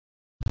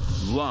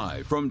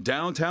Live from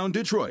downtown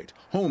Detroit,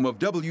 home of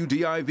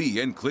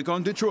WDIV and Click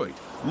on Detroit,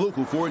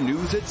 Local 4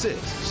 News at 6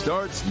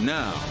 starts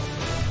now.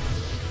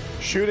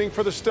 Shooting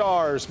for the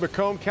stars,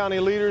 Macomb County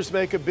leaders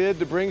make a bid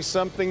to bring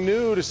something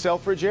new to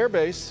Selfridge Air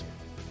Base.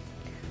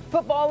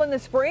 Football in the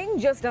spring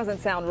just doesn't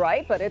sound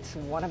right, but it's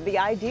one of the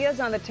ideas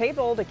on the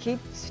table to keep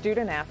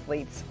student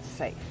athletes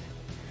safe.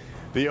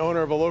 The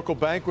owner of a local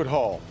banquet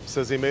hall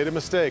says he made a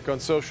mistake on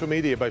social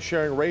media by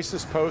sharing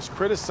racist posts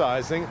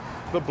criticizing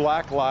the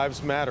Black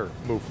Lives Matter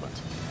movement.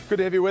 Good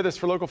to have you with us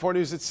for Local 4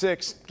 News at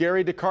 6.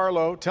 Gary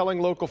DiCarlo telling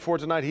Local 4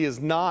 tonight he is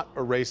not a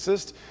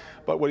racist,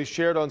 but what he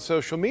shared on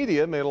social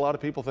media made a lot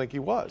of people think he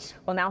was.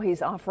 Well, now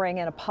he's offering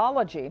an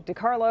apology.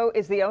 DiCarlo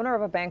is the owner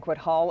of a banquet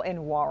hall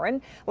in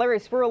Warren.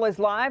 Larry Spruill is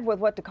live with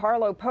what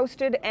DiCarlo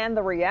posted and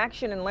the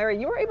reaction. And Larry,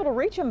 you were able to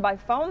reach him by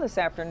phone this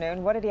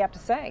afternoon. What did he have to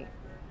say?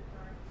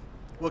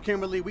 Well,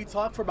 Kimberly, we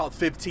talked for about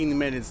 15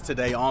 minutes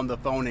today on the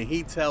phone, and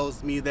he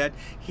tells me that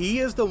he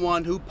is the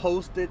one who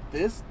posted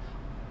this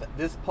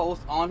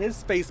post on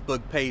his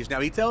Facebook page. Now,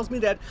 he tells me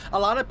that a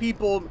lot of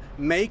people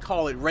may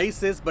call it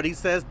racist, but he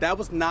says that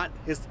was not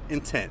his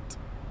intent.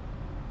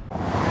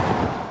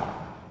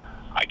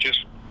 I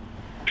just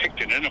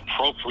picked an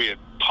inappropriate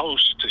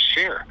post to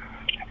share,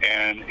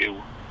 and it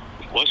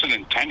wasn't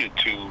intended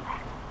to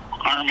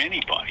harm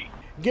anybody.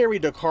 Gary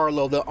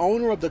DiCarlo, the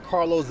owner of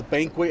DiCarlo's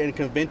Banquet and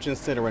Convention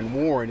Center in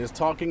Warren, is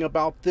talking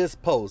about this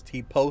post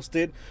he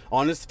posted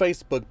on his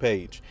Facebook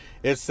page.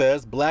 It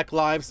says, "Black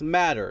Lives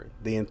Matter.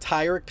 The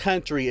entire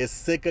country is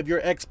sick of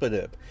your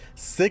expletive,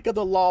 sick of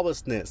the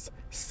lawlessness,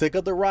 sick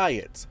of the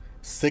riots,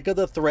 sick of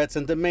the threats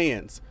and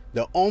demands.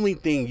 The only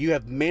thing you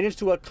have managed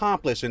to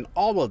accomplish in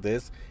all of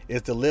this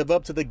is to live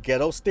up to the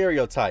ghetto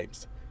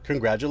stereotypes.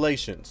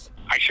 Congratulations."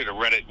 I should have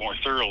read it more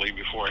thoroughly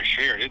before I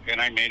shared it,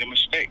 and I made a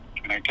mistake,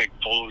 and I take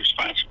full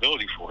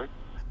responsibility for it.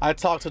 I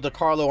talked to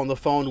DiCarlo on the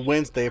phone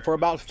Wednesday for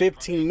about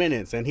 15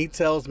 minutes, and he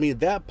tells me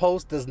that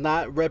post does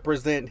not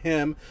represent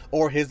him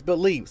or his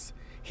beliefs.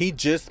 He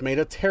just made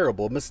a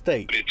terrible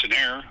mistake. But it's an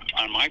error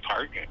on my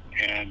part,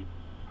 and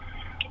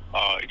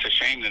it's a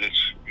shame that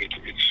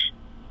it's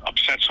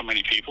upset so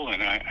many people,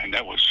 and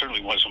that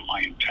certainly wasn't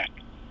my intent.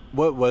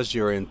 What was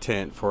your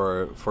intent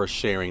for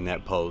sharing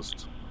that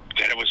post?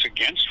 That it was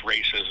against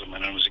racism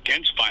and it was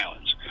against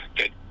violence.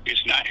 That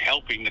is not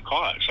helping the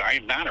cause. I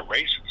am not a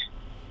racist.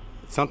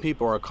 Some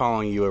people are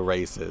calling you a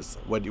racist.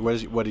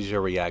 What is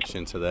your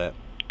reaction to that?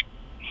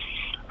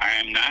 I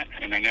am not,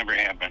 and I never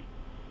have been.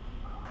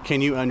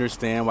 Can you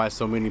understand why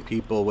so many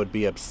people would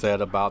be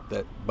upset about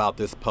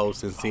this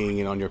post and seeing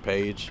it on your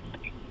page?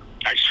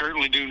 I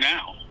certainly do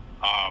now.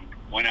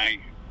 When I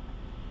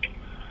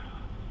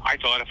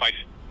thought if I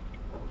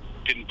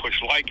didn't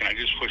push like and I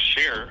just pushed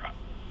share,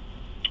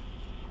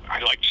 I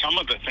liked some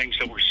of the things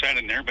that were said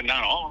in there, but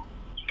not all.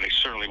 I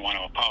certainly want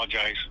to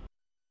apologize.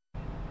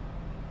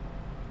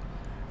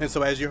 And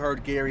so as you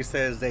heard, Gary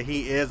says that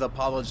he is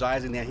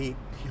apologizing, that he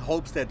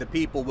hopes that the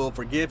people will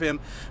forgive him.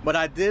 But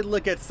I did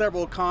look at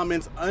several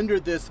comments under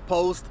this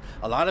post.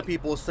 A lot of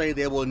people say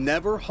they will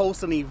never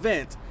host an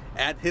event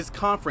at his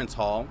conference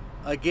hall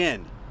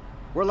again.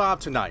 We're live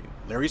tonight.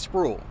 Larry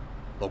Spruill,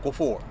 Local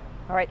 4.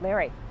 All right,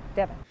 Larry.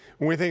 Devin.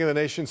 When we think of the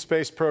nation's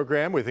space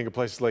program, we think of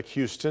places like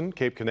Houston,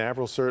 Cape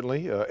Canaveral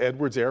certainly,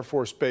 Edwards Air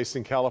Force Base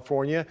in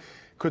California.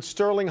 Could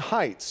Sterling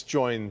Heights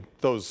join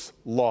those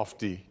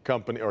lofty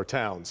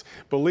towns?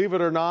 Believe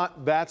it or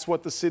not, that's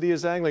what the city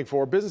is angling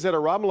for. Business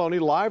editor Rod Maloney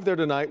live there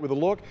tonight with a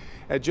look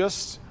at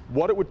just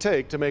what it would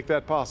take to make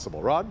that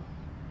possible. Rod?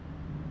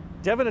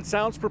 Devin, it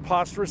sounds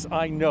preposterous,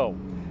 I know.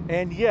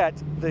 And yet,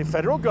 the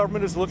federal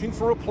government is looking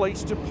for a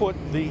place to put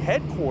the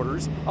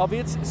headquarters of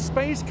its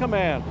Space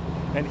Command.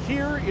 And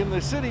here in the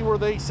city where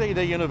they say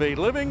they innovate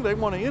living, they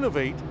want to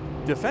innovate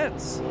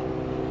defense.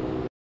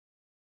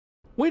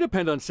 We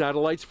depend on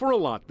satellites for a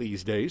lot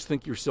these days.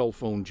 Think your cell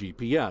phone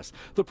GPS.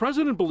 The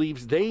president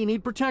believes they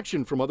need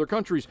protection from other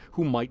countries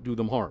who might do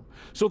them harm.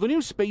 So the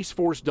new Space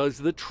Force does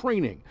the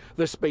training.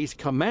 The Space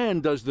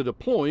Command does the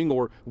deploying,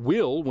 or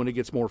will when it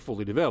gets more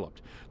fully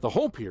developed. The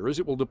hope here is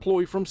it will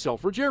deploy from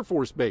Selfridge Air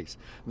Force Base.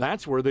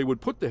 That's where they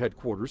would put the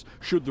headquarters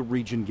should the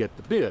region get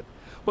the bid.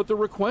 But the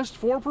request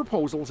for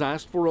proposals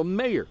asked for a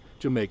mayor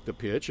to make the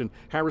pitch, and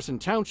Harrison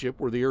Township,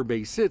 where the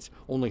airbase sits,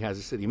 only has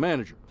a city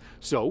manager.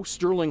 So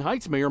Sterling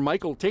Heights Mayor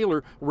Michael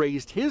Taylor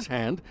raised his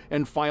hand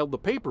and filed the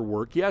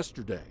paperwork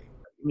yesterday.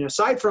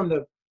 Aside from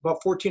the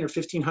about 1,400 or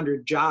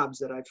 1,500 jobs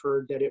that I've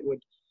heard that it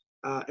would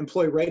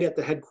employ right at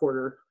the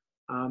headquarters,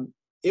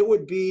 it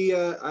would be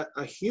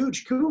a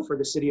huge coup for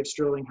the city of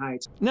Sterling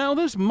Heights. Now,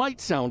 this might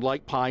sound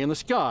like pie in the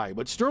sky,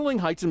 but Sterling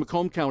Heights and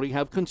Macomb County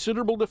have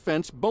considerable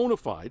defense bona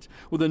fides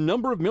with a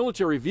number of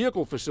military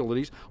vehicle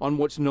facilities on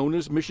what's known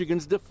as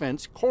Michigan's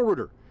Defense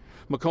Corridor.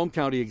 Macomb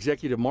County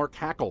Executive Mark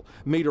Hackel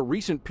made a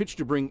recent pitch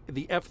to bring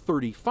the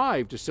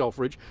F-35 to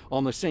Selfridge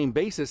on the same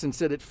basis and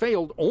said it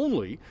failed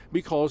only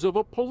because of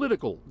a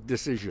political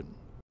decision.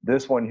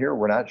 This one here,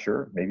 we're not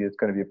sure. Maybe it's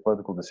going to be a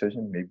political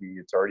decision. Maybe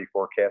it's already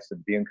forecasted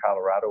to be in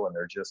Colorado and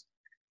they're just,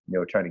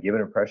 trying to give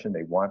an impression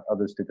they want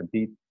others to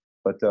compete.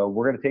 But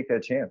we're going to take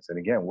that chance. And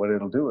again, what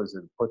it'll do is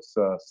it puts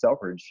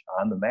Selfridge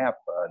on the map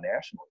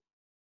nationally.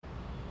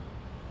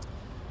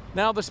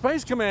 Now, the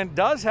Space Command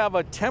does have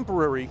a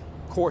temporary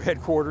Corps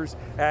headquarters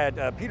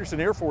at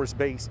Peterson Air Force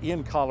Base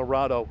in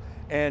Colorado.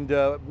 And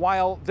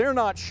while they're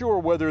not sure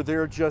whether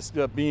they're just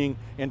being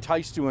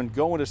enticed to and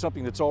go into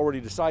something that's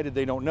already decided,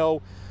 they don't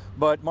know.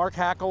 But Mark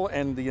Hackel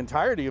and the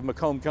entirety of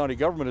Macomb County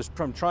government is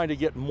trying to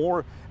get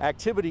more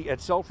activity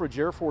at Selfridge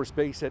Air Force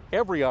Base at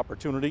every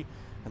opportunity.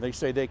 And they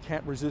say they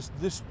can't resist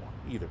this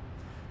one either.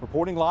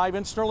 Reporting live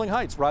in Sterling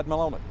Heights, Rod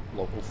Malone,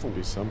 Local 4.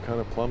 Be some kind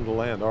of plum to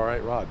land. All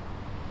right, Rod.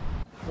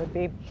 Would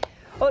be.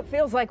 Well, it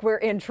feels like we're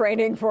in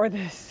training for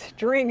this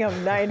string of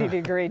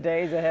 90-degree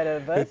days ahead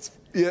of us.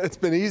 It's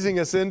been easing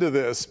us into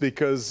this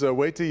because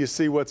wait till you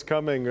see what's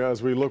coming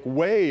as we look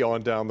way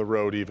on down the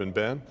road even,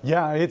 Ben.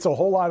 Yeah, it's a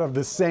whole lot of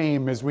the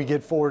same as we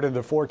get forward in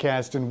the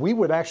forecast, and we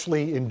would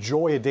actually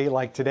enjoy a day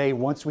like today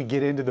once we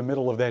get into the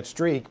middle of that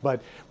streak.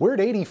 But we're at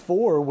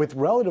 84 with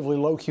relatively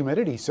low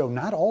humidity, so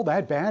not all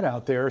that bad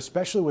out there,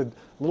 especially with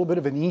a little bit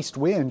of an east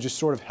wind just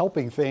sort of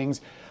helping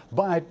things.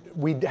 But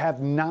we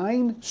have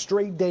 9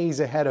 straight days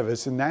ahead of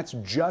us, and that's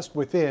just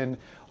within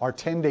our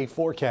 10-day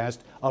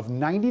forecast of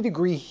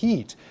 90-degree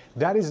heat.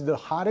 That is the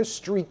hottest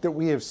streak that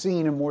we have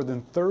seen in more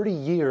than 30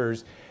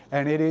 years,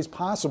 and it is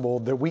possible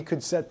that we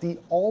could set the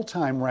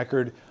all-time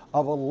record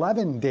of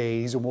 11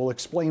 days, and we'll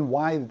explain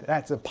why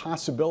that's a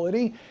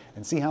possibility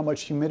and see how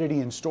much humidity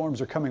and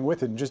storms are coming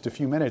with it in just a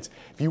few minutes.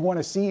 If you want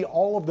to see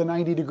all of the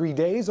 90-degree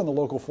days on the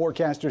Local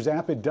Forecasters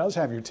app, it does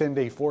have your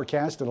 10-day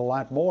forecast and a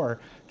lot more.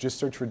 Just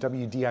search for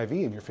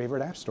WDIV in your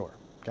favorite app store.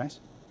 Guys?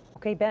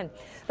 Okay, Ben.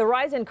 The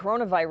rise in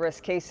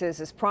coronavirus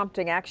cases is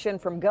prompting action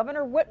from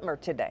Governor Whitmer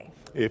today.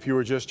 If you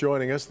were just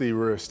joining us,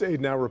 the state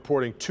now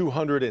reporting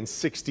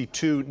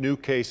 262 new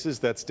cases.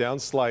 That's down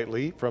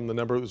slightly from the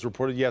number that was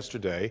reported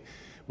yesterday.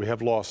 We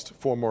have lost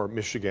 4 more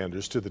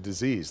Michiganders to the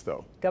disease,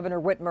 though.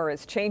 Governor Whitmer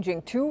is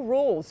changing 2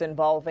 rules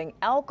involving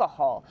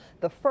alcohol.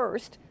 The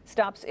first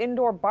stops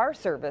indoor bar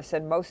service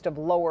in most of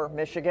Lower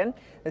Michigan.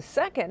 The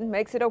second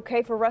makes it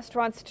okay for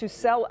restaurants to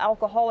sell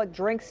alcoholic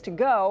drinks to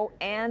go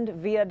and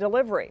via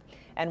delivery.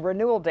 And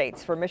renewal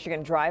dates for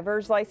Michigan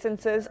driver's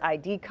licenses,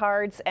 ID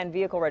cards, and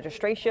vehicle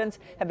registrations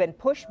have been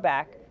pushed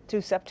back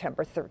to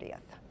September 30th.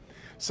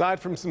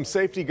 Aside from some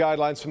safety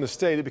guidelines from the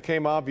state, it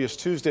became obvious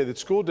Tuesday that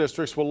school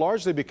districts will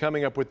largely be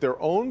coming up with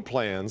their own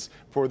plans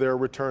for their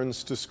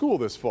returns to school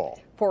this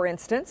fall. For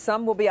instance,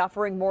 some will be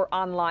offering more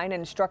online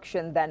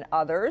instruction than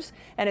others.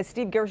 And as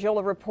Steve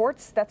Garagiola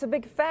reports, that's a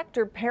big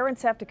factor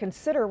parents have to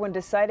consider when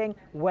deciding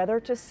whether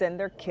to send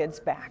their kids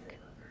back.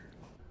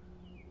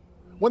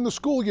 When the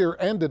school year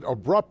ended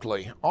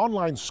abruptly,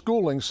 online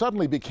schooling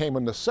suddenly became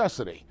a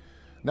necessity.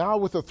 Now,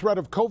 with the threat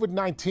of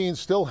COVID-19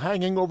 still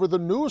hanging over the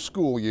new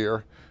school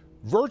year,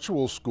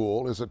 virtual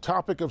school is a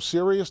topic of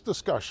serious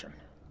discussion.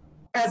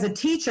 As a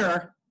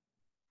teacher,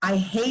 I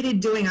hated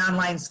doing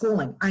online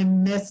schooling. I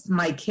missed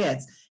my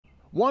kids.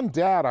 One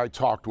dad I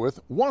talked with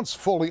wants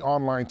fully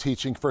online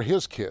teaching for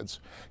his kids.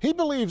 He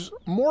believes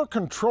more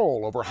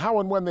control over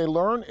how and when they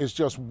learn is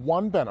just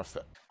one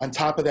benefit. On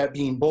top of that,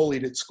 being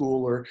bullied at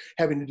school or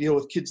having to deal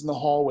with kids in the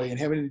hallway and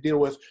having to deal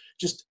with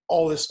just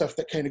all this stuff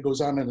that kind of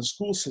goes on in the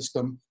school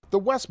system. The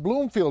West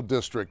Bloomfield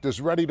district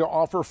is ready to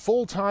offer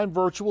full-time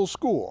virtual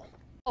school.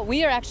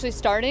 We are actually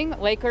starting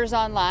Lakers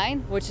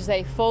Online, which is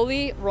a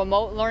fully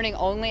remote learning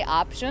only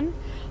option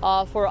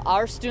for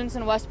our students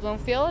in West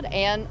Bloomfield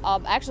and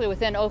actually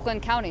within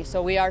Oakland County.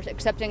 So we are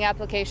accepting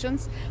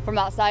applications from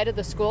outside of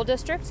the school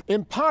district.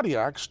 In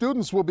Pontiac,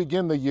 students will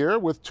begin the year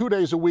with 2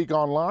 days a week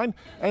online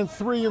and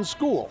 3 in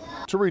school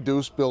to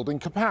reduce building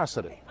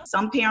capacity.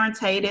 Some parents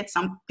hate it.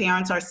 Some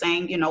parents are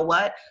saying, you know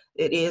what,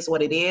 it is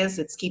what it is.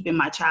 It's keeping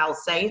my child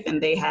safe, and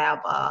they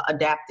have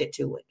adapted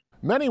to it.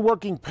 Many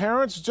working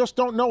parents just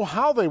don't know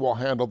how they will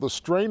handle the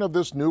strain of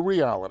this new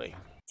reality.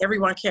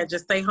 Everyone can't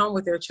just stay home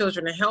with their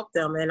children and help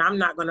them, and I'm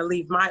not going to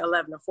leave my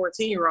 11 or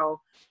 14-year-old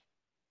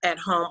at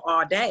home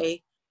all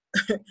day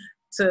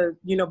to,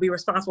 be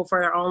responsible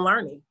for their own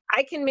learning.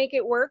 I can make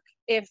it work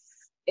if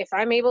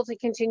I'm able to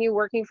continue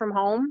working from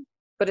home,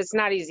 but it's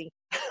not easy.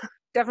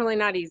 Definitely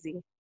not easy.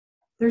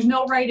 There's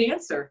no right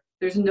answer.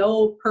 There's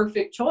no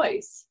perfect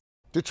choice.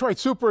 Detroit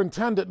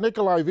Superintendent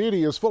Nikolai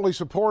Vitti is fully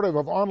supportive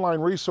of online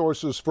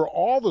resources for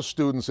all the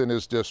students in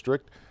his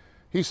district.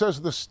 He says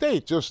the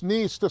state just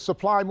needs to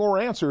supply more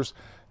answers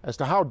as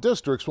to how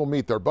districts will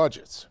meet their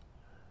budgets.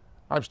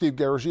 I'm Steve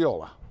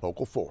Garagiola,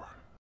 Local 4.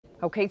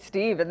 Okay,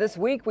 Steve, this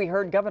week we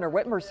heard Governor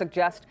Whitmer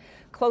suggest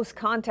close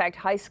contact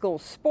high school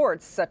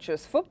sports such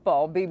as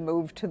football be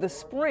moved to the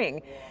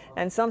spring.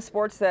 And some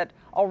sports that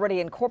already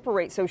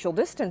incorporate social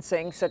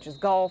distancing, such as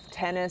golf,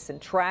 tennis, and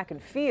track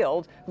and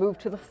field, move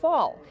to the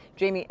fall.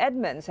 Jamie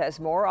Edmonds has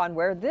more on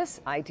where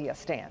this idea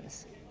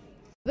stands.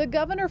 The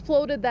governor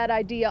floated that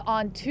idea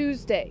on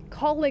Tuesday,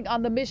 calling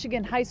on the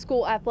Michigan High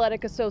School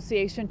Athletic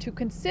Association to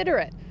consider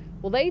it.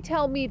 Well, they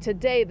tell me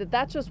today that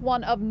that's just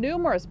one of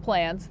numerous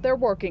plans they're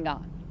working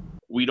on.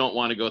 We don't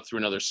want to go through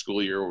another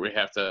school year where we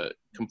have to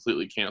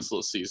completely cancel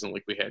a season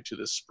like we had to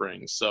this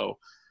spring. So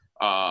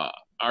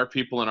Our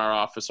people in our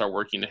office are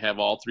working to have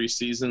all 3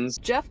 seasons.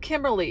 Jeff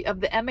Kimberly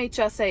of the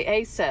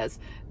MHSAA says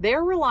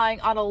they're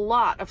relying on a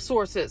lot of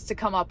sources to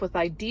come up with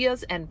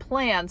ideas and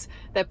plans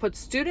that put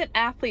student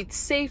athletes'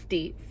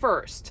 safety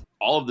first.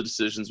 All of the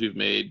decisions we've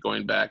made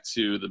going back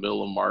to the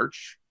middle of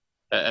March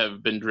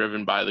have been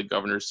driven by the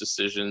governor's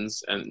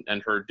decisions and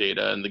her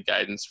data and the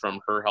guidance from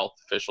her health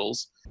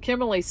officials.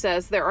 Kimberly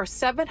says there are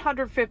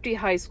 750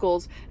 high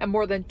schools and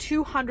more than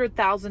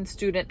 200,000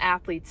 student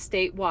athletes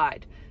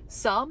statewide.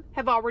 Some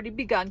have already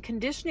begun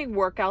conditioning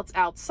workouts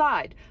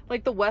outside,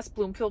 like the West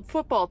Bloomfield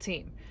football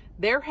team.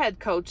 Their head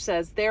coach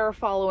says they are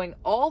following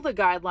all the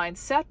guidelines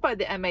set by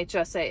the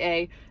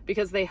MHSAA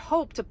because they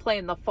hope to play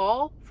in the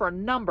fall for a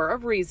number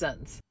of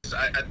reasons.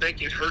 I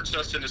think it hurts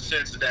us in the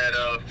sense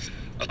that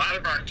a lot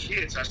of our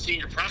kids, our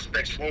senior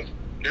prospects, won't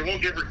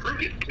get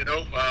recruited.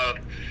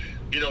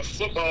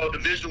 Football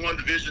Division I,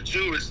 Division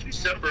II is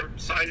December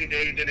signing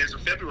day, and then there's a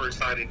February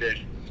signing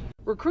day.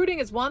 Recruiting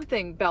is one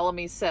thing,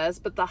 Bellamy says,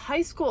 but the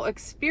high school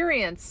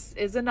experience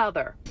is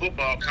another.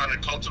 Football kind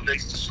of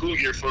cultivates the school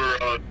year for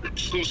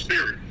school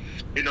spirit.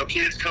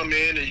 Kids come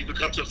in and you can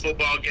come to a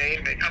football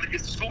game and kind of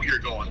get the school year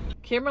going.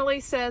 Kimberly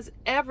says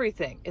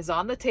everything is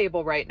on the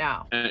table right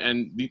now.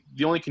 And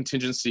the only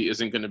contingency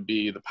isn't going to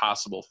be the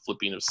possible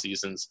flipping of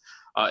seasons.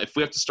 If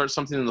we have to start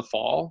something in the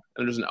fall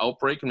and there's an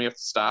outbreak and we have to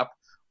stop,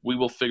 we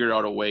will figure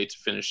out a way to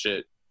finish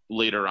it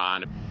later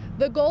on.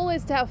 The goal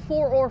is to have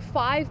 4 or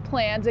 5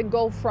 plans and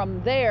go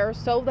from there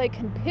so they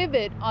can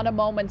pivot on a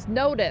moment's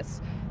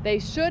notice. They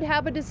should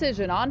have a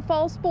decision on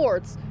fall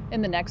sports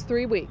in the next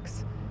 3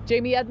 weeks.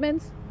 Jamie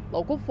Edmonds,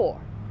 Local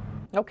 4.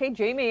 Okay,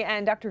 Jamie,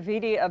 and Dr.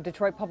 Vitti of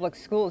Detroit Public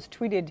Schools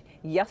tweeted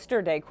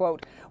yesterday,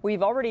 quote,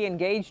 "We've already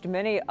engaged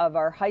many of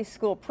our high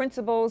school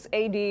principals,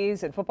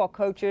 ADs, and football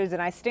coaches,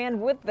 and I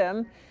stand with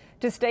them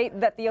to state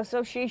that the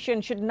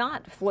association should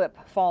not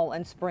flip fall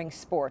and spring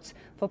sports.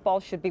 Football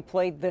should be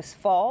played this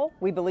fall.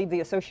 We believe the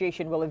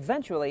association will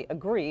eventually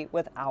agree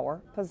with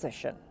our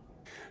position."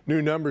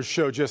 New numbers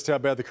show just how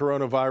bad the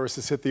coronavirus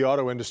has hit the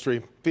auto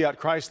industry. Fiat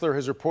Chrysler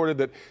has reported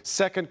that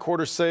second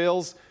quarter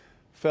sales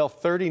fell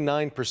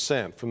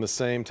 39% from the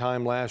same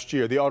time last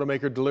year. The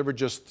automaker delivered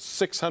just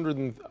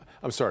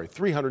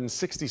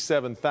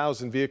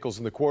 367,000 vehicles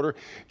in the quarter.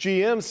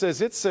 GM says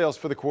its sales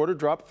for the quarter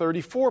dropped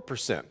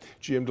 34%.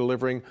 GM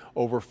delivering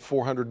over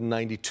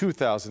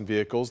 492,000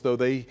 vehicles, though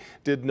they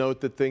did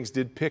note that things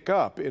did pick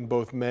up in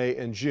both May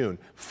and June.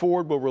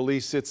 Ford will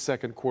release its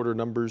second quarter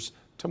numbers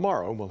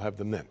tomorrow, and we'll have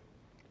them then.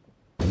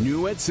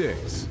 New at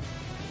 6.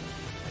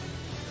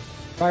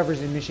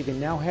 Drivers in Michigan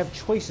now have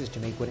choices to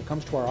make when it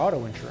comes to our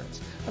auto insurance.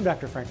 I'm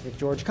Dr. Frank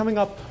McGeorge. Coming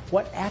up,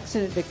 what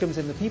accident victims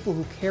and the people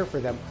who care for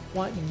them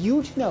want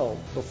you to know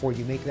before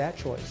you make that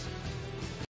choice.